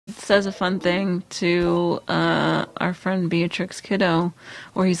says a fun thing to our friend Beatrix Kiddo,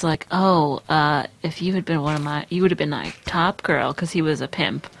 where he's like, "Oh, if you had been you would have been my top girl," because he was a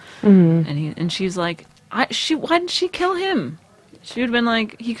pimp, and she's like, why didn't she kill him? She would have been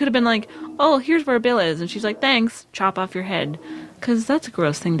like, he could have been like, "Oh, here's where Bill is," and she's like, "Thanks, chop off your head," because that's a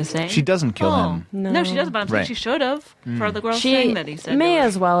gross thing to say. She doesn't kill him. No, she doesn't. But I'm saying she should have for the gross thing that he said. She may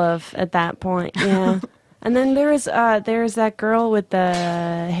as well have at that point. Yeah. And then there's that girl with the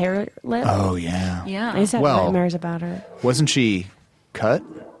hair lip. Oh, yeah. Yeah. I used to have nightmares about her. Wasn't she cut?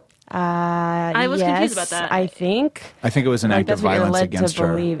 I was confused about that. I think it was an act of violence against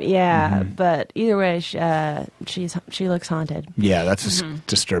her. Yeah, but either way, she looks haunted. Yeah, that's a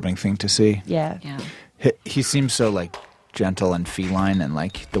disturbing thing to see. Yeah. He seems so like gentle and feline, and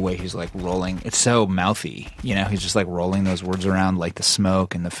like the way he's like rolling, it's so mouthy, you know, he's just like rolling those words around, like the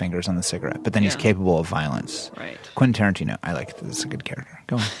smoke and the fingers on the cigarette, but then he's capable of violence. Right. Quentin Tarantino, I like this is a good character.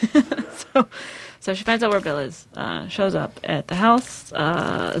 Go on. So she finds out where Bill is, shows up at the house,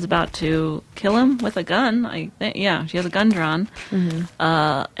 is about to kill him with a gun. I think, yeah, she has a gun drawn.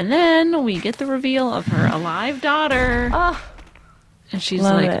 And then we get the reveal of her alive daughter. And she's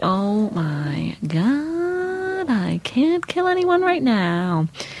like, "Oh my God, I can't kill anyone right now."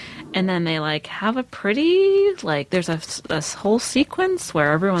 And then they like have a pretty, like, there's a whole sequence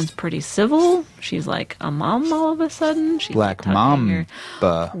where everyone's pretty civil. She's like a mom all of a sudden. She's Black like mom.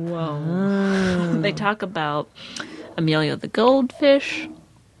 Whoa. They talk about Amelia the goldfish.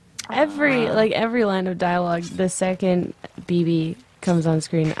 Every line of dialogue, the second BB comes on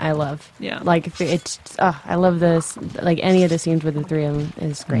screen, I love. Yeah. Like, it's, I love this. Like, any of the scenes with the three of them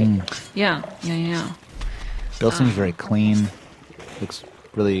is great. Yeah. Bill seems very clean. Looks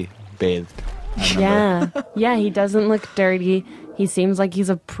really bathed. Yeah, he doesn't look dirty. He seems like he's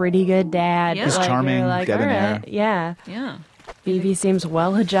a pretty good dad. Yeah. He's charming, debonair. Right, yeah. Yeah. BB seems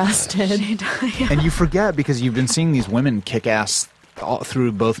well adjusted. And you forget, because you've been seeing these women kick ass all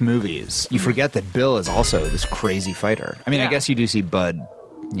through both movies, you forget that Bill is also this crazy fighter. I mean, I guess you do see Bud,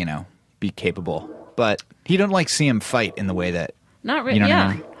 you know, be capable, but you don't like see him fight in the way that. Not really. You know yeah,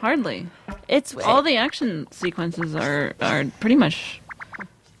 what I mean? Hardly. It's all the action sequences are pretty much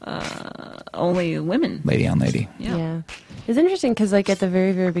only women. Lady on lady. Yeah. It's interesting because, like, at the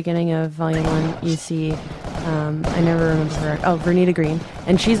very, very beginning of Volume 1, you see, I never remember her, Vernita Green,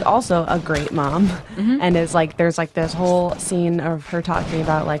 and she's also a great mom. And it's like, there's like this whole scene of her talking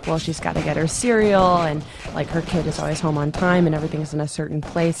about, like, well, she's got to get her cereal, and like her kid is always home on time, and everything's in a certain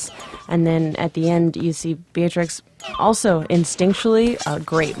place. And then at the end, you see Beatrix also instinctually a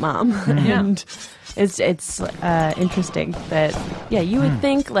great mom. And it's interesting that, you would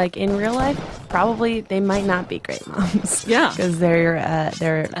think, like, in real life, probably they might not be great moms. Yeah. Because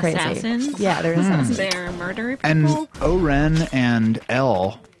they're crazy. Assassins. Yeah, they're assassins. They're murder people. And Oren and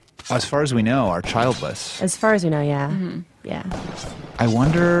Elle, as far as we know, are childless. As far as we know, yeah. Yeah. I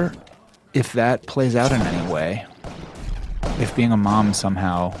wonder if that plays out in any way. If being a mom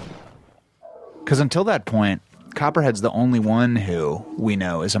somehow... Because until that point, Copperhead's the only one who we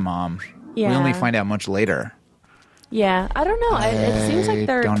know is a mom. Yeah. We only find out much later. Yeah, I don't know. It seems like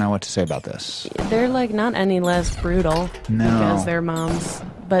I don't know what to say about this. they're like not any less brutal because they're moms,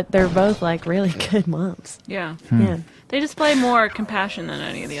 but they're both like really good moms. Yeah. Yeah. They display more compassion than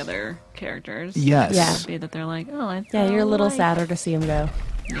any of the other characters. Yes. Yeah. Be that they're like, You're a little sadder to see them go.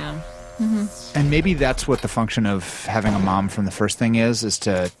 Yeah. And maybe that's what the function of having a mom from the first thing is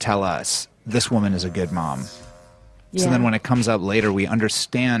to tell us this woman is a good mom. So then when it comes up later, we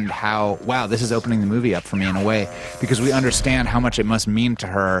understand how, wow, this is opening the movie up for me in a way, because we understand how much it must mean to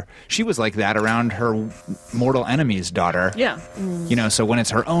her. She was like that around her mortal enemy's daughter. Yeah. You know, so when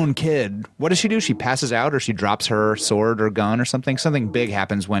it's her own kid, what does she do? She passes out, or she drops her sword or gun or something? Something big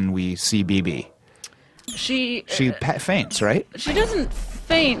happens when we see BB. She faints, right? She doesn't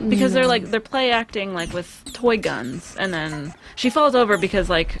faint because they're play acting like with toy guns, and then she falls over because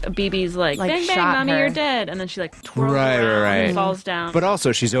like BB's like bang bang, mommy, you're dead, and then she like twirls around and falls down. But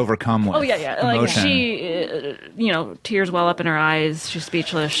also she's overcome with like emotion. she tears well up in her eyes. She's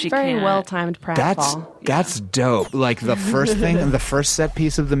speechless. She very can't. well timed pratfall. That's dope. Like the first thing, the first set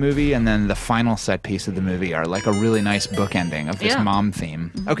piece of the movie, and then the final set piece of the movie are like a really nice bookending of this mom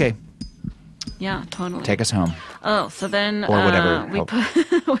theme. Okay. Yeah, totally. Take us home. Oh, so then or whatever.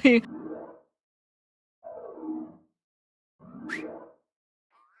 we